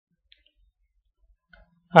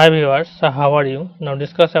Hi viewers, how are you? Now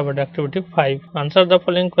discuss about activity 5. Answer the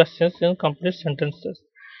following questions in complete sentences.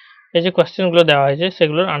 এই যে কোশ্চেনগুলো দেওয়া হয়েছে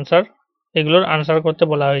এগুলোর আনসার করতে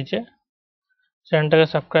বলা হয়েছে। চ্যানেলটাকে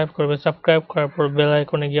সাবস্ক্রাইব করবে, সাবস্ক্রাইব করার পর বেল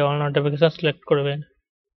আইকনে গিয়ে অল নোটিফিকেশন সিলেক্ট করবে।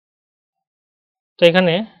 তো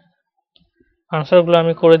এখানে আনসারগুলো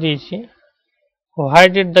আমি করে দিয়েছি। Why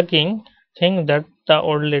did the king think that the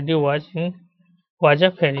old lady was a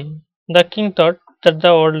fairy? The king thought that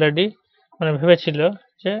the old lady মানে ভেবেছিল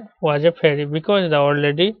যে was a fairy because the old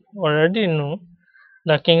lady already knew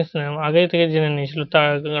the king's name আগে থেকে জেনে নিয়েছিল তার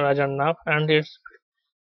রাজার নাম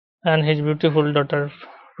and his beautiful daughter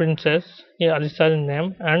princess Alisa's name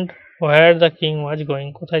and where the king was going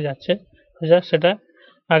কোথায় যাচ্ছে সেটা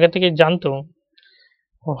আগে থেকে জানতো।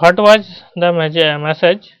 What was the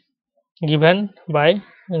message given by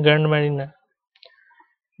Grandmarina?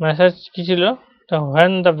 Message কি ছিল?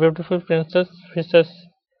 When the beautiful princess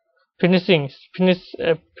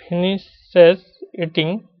finishes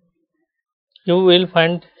eating, you will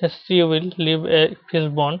find she will leave a fish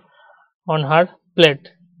bone on her plate.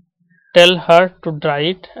 Tell her to dry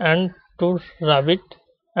it and to rub it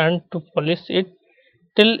and to polish it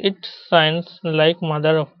till it shines like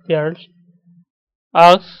mother of pearl.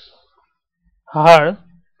 Ask her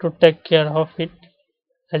to take care of it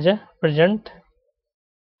as a present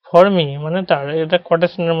for me মানে তার এটা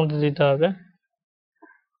কোটেশনের মধ্যে দিতে হবে।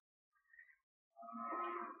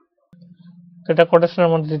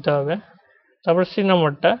 তারপর C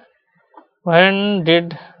নম্বরটা when did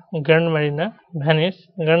grandmarina vanish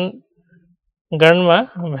grandma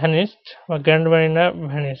vanished বা grandmarina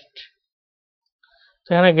vanished তো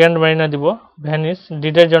এখানে grandmarina দিব vanish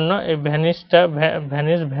did এর জন্য এই vanishটা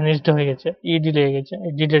vanished হয়ে গেছে ed লেগে গেছে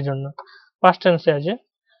এই did এর জন্য past tense এ আছে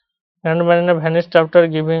grandmarina vanished after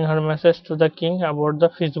giving her message to the king about the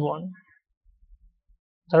fish bone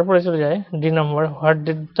তারপরে চলে যায় D number what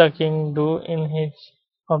did the king do in his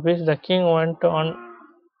office the king went on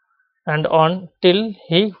and on till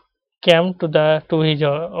he came to his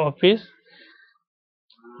office.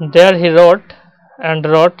 There he wrote and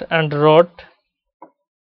wrote and wrote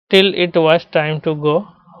till it was time to go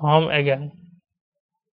home again.